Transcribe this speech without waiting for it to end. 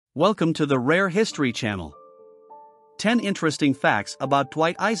Welcome to the Rare History Channel. 10 interesting facts about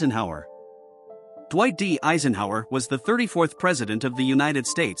Dwight Eisenhower. Dwight D. Eisenhower was the 34th President of the United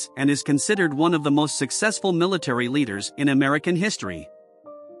States and is considered one of the most successful military leaders in American history.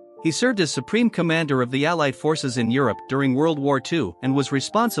 He served as Supreme Commander of the Allied forces in Europe during World War II and was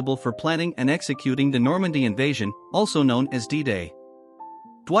responsible for planning and executing the Normandy invasion, also known as D-Day.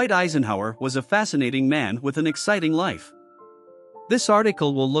 Dwight Eisenhower was a fascinating man with an exciting life. This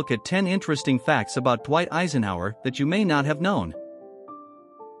article will look at 10 interesting facts about Dwight Eisenhower that you may not have known.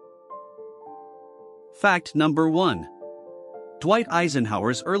 Fact number 1. Dwight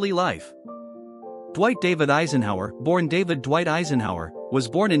Eisenhower's early life. Dwight David Eisenhower, born David Dwight Eisenhower, was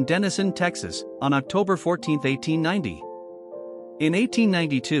born in Denison, Texas, on October 14, 1890. In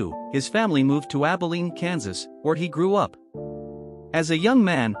 1892, his family moved to Abilene, Kansas, where he grew up. As a young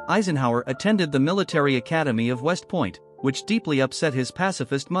man, Eisenhower attended the Military Academy of West Point, which deeply upset his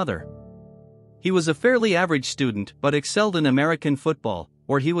pacifist mother. He was a fairly average student but excelled in American football,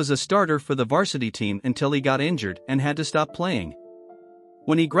 where he was a starter for the varsity team until he got injured and had to stop playing.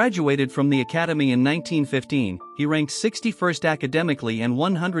 When he graduated from the academy in 1915, he ranked 61st academically and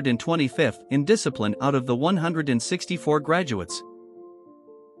 125th in discipline out of the 164 graduates.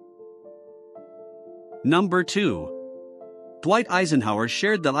 Number 2. Dwight Eisenhower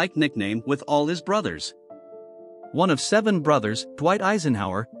shared the Ike nickname with all his brothers. One of 7 brothers, Dwight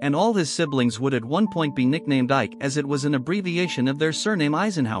Eisenhower, and all his siblings would at one point be nicknamed Ike as it was an abbreviation of their surname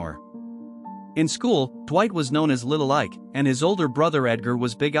Eisenhower. In school, Dwight was known as Little Ike, and his older brother Edgar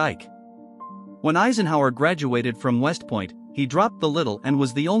was Big Ike. When Eisenhower graduated from West Point, he dropped the Little and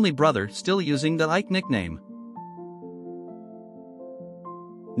was the only brother still using the Ike nickname.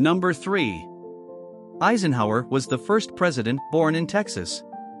 Number 3. Eisenhower was the first president born in Texas.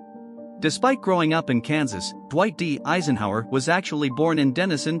 Despite growing up in Kansas, Dwight D. Eisenhower was actually born in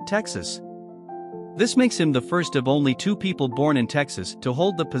Denison, Texas. This makes him the first of only 2 people born in Texas to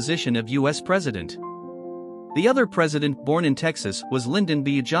hold the position of U.S. President. The other president born in Texas was Lyndon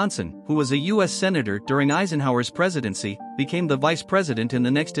B. Johnson, who was a U.S. Senator during Eisenhower's presidency, became the vice president in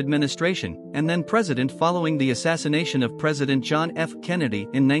the next administration, and then president following the assassination of President John F. Kennedy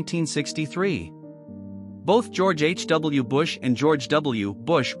in 1963. Both George H. W. Bush and George W.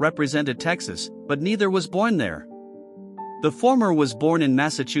 Bush represented Texas, but neither was born there. The former was born in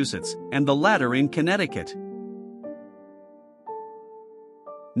Massachusetts, and the latter in Connecticut.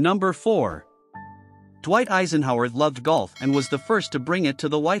 Number 4. Dwight Eisenhower loved golf and was the first to bring it to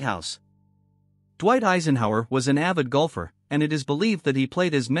the White House. Dwight Eisenhower was an avid golfer, and it is believed that he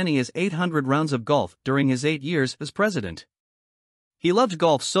played as many as 800 rounds of golf during his 8 years as president. He loved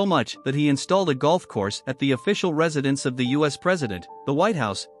golf so much that he installed a golf course at the official residence of the U.S. President, the White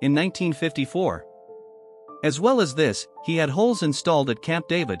House, in 1954. As well as this, he had holes installed at Camp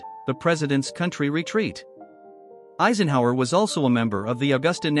David, the president's country retreat. Eisenhower was also a member of the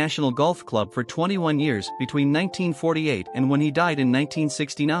Augusta National Golf Club for 21 years between 1948 and when he died in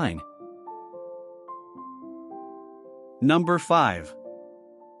 1969. Number 5.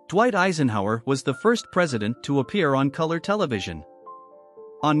 Dwight Eisenhower was the first president to appear on color television.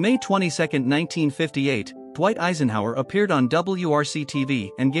 On May 22, 1958, Dwight Eisenhower appeared on WRC-TV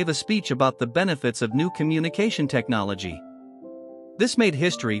and gave a speech about the benefits of new communication technology. This made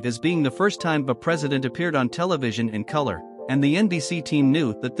history as being the first time a president appeared on television in color, and the NBC team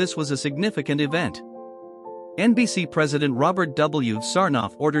knew that this was a significant event. NBC President Robert W.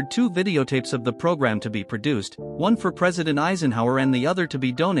 Sarnoff ordered 2 videotapes of the program to be produced, one for President Eisenhower and the other to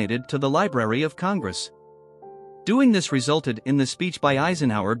be donated to the Library of Congress. Doing this resulted in the speech by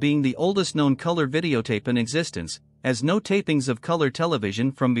Eisenhower being the oldest known color videotape in existence, as no tapings of color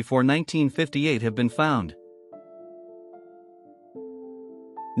television from before 1958 have been found.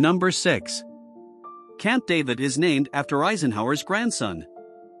 Number 6. Camp David is named after Eisenhower's grandson.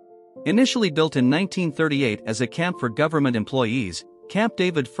 Initially built in 1938 as a camp for government employees, Camp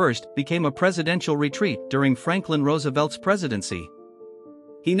David first became a presidential retreat during Franklin Roosevelt's presidency.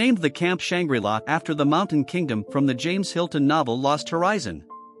 He named the camp Shangri-La after the mountain kingdom from the James Hilton novel Lost Horizon.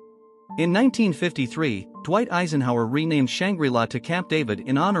 In 1953, Dwight Eisenhower renamed Shangri-La to Camp David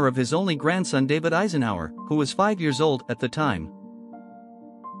in honor of his only grandson David Eisenhower, who was 5 years old at the time.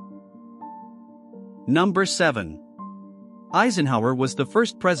 Number 7. Eisenhower was the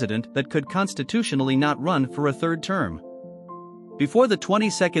first president that could constitutionally not run for a 3rd term. Before the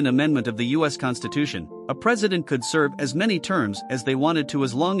 22nd Amendment of the U.S. Constitution, a president could serve as many terms as they wanted to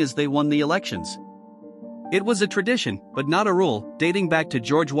as long as they won the elections. It was a tradition, but not a rule, dating back to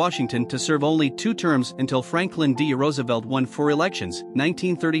George Washington to serve only 2 terms until Franklin D. Roosevelt won 4 elections,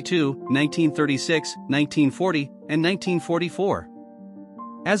 1932, 1936, 1940, and 1944.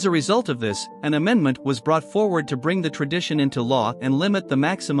 As a result of this, an amendment was brought forward to bring the tradition into law and limit the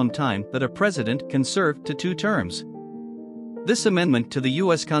maximum time that a president can serve to 2 terms. This amendment to the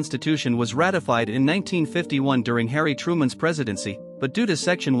U.S. Constitution was ratified in 1951 during Harry Truman's presidency, but due to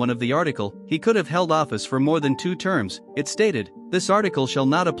Section 1 of the article, he could have held office for more than 2 terms. It stated, "This article shall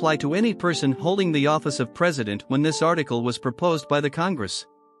not apply to any person holding the office of president when this article was proposed by the Congress."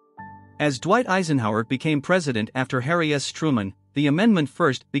 As Dwight Eisenhower became president after Harry S. Truman, the amendment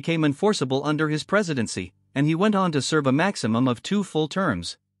first became enforceable under his presidency, and he went on to serve a maximum of 2 full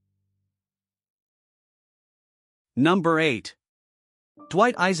terms. Number 8.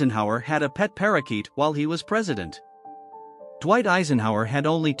 Dwight Eisenhower had a pet parakeet while he was president. Dwight Eisenhower had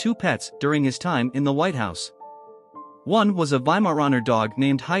only 2 pets during his time in the White House. One was a Weimaraner dog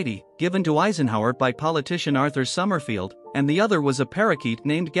named Heidi, given to Eisenhower by politician Arthur Summerfield, and the other was a parakeet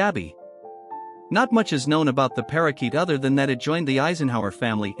named Gabby. Not much is known about the parakeet other than that it joined the Eisenhower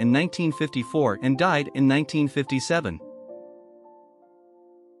family in 1954 and died in 1957.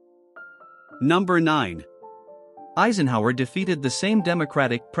 Number 9. Eisenhower defeated the same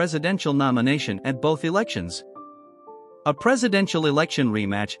Democratic presidential nomination at both elections. A presidential election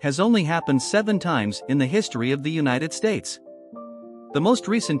rematch has only happened 7 times in the history of the United States. The most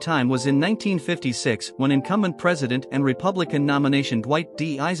recent time was in 1956 when incumbent president and Republican nomination Dwight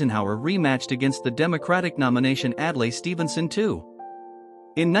D. Eisenhower rematched against the Democratic nomination Adlai Stevenson II.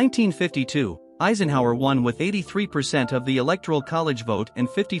 In 1952, Eisenhower won with 83% of the Electoral College vote and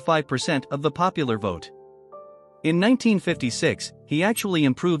 55% of the popular vote. In 1956, he actually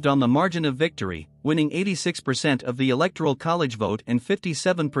improved on the margin of victory, winning 86% of the Electoral College vote and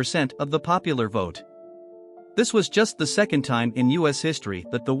 57% of the popular vote. This was just the second time in U.S. history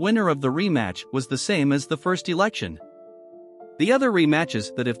that the winner of the rematch was the same as the first election. The other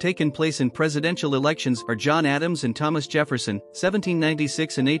rematches that have taken place in presidential elections are John Adams and Thomas Jefferson,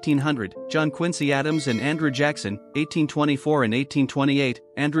 1796 and 1800, John Quincy Adams and Andrew Jackson, 1824 and 1828,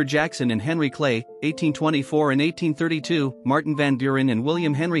 Andrew Jackson and Henry Clay, 1824 and 1832, Martin Van Buren and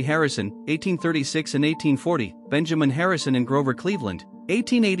William Henry Harrison, 1836 and 1840, Benjamin Harrison and Grover Cleveland,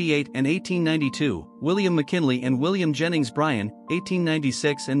 1888 and 1892, William McKinley and William Jennings Bryan,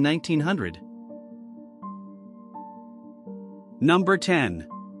 1896 and 1900. Number 10.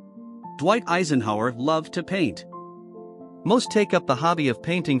 Dwight Eisenhower loved to paint. Most take up the hobby of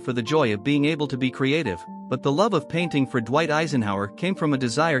painting for the joy of being able to be creative, but the love of painting for Dwight Eisenhower came from a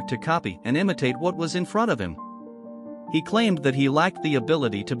desire to copy and imitate what was in front of him. He claimed that he lacked the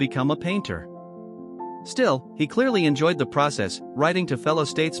ability to become a painter. Still, he clearly enjoyed the process, writing to fellow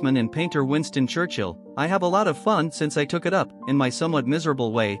statesman and painter Winston Churchill, "I have a lot of fun since I took it up, in my somewhat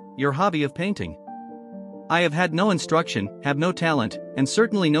miserable way, your hobby of painting. I have had no instruction, have no talent, and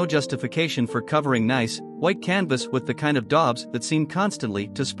certainly no justification for covering nice, white canvas with the kind of daubs that seem constantly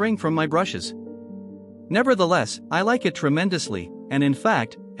to spring from my brushes. Nevertheless, I like it tremendously, and in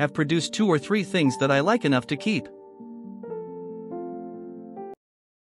fact, have produced 2 or 3 things that I like enough to keep."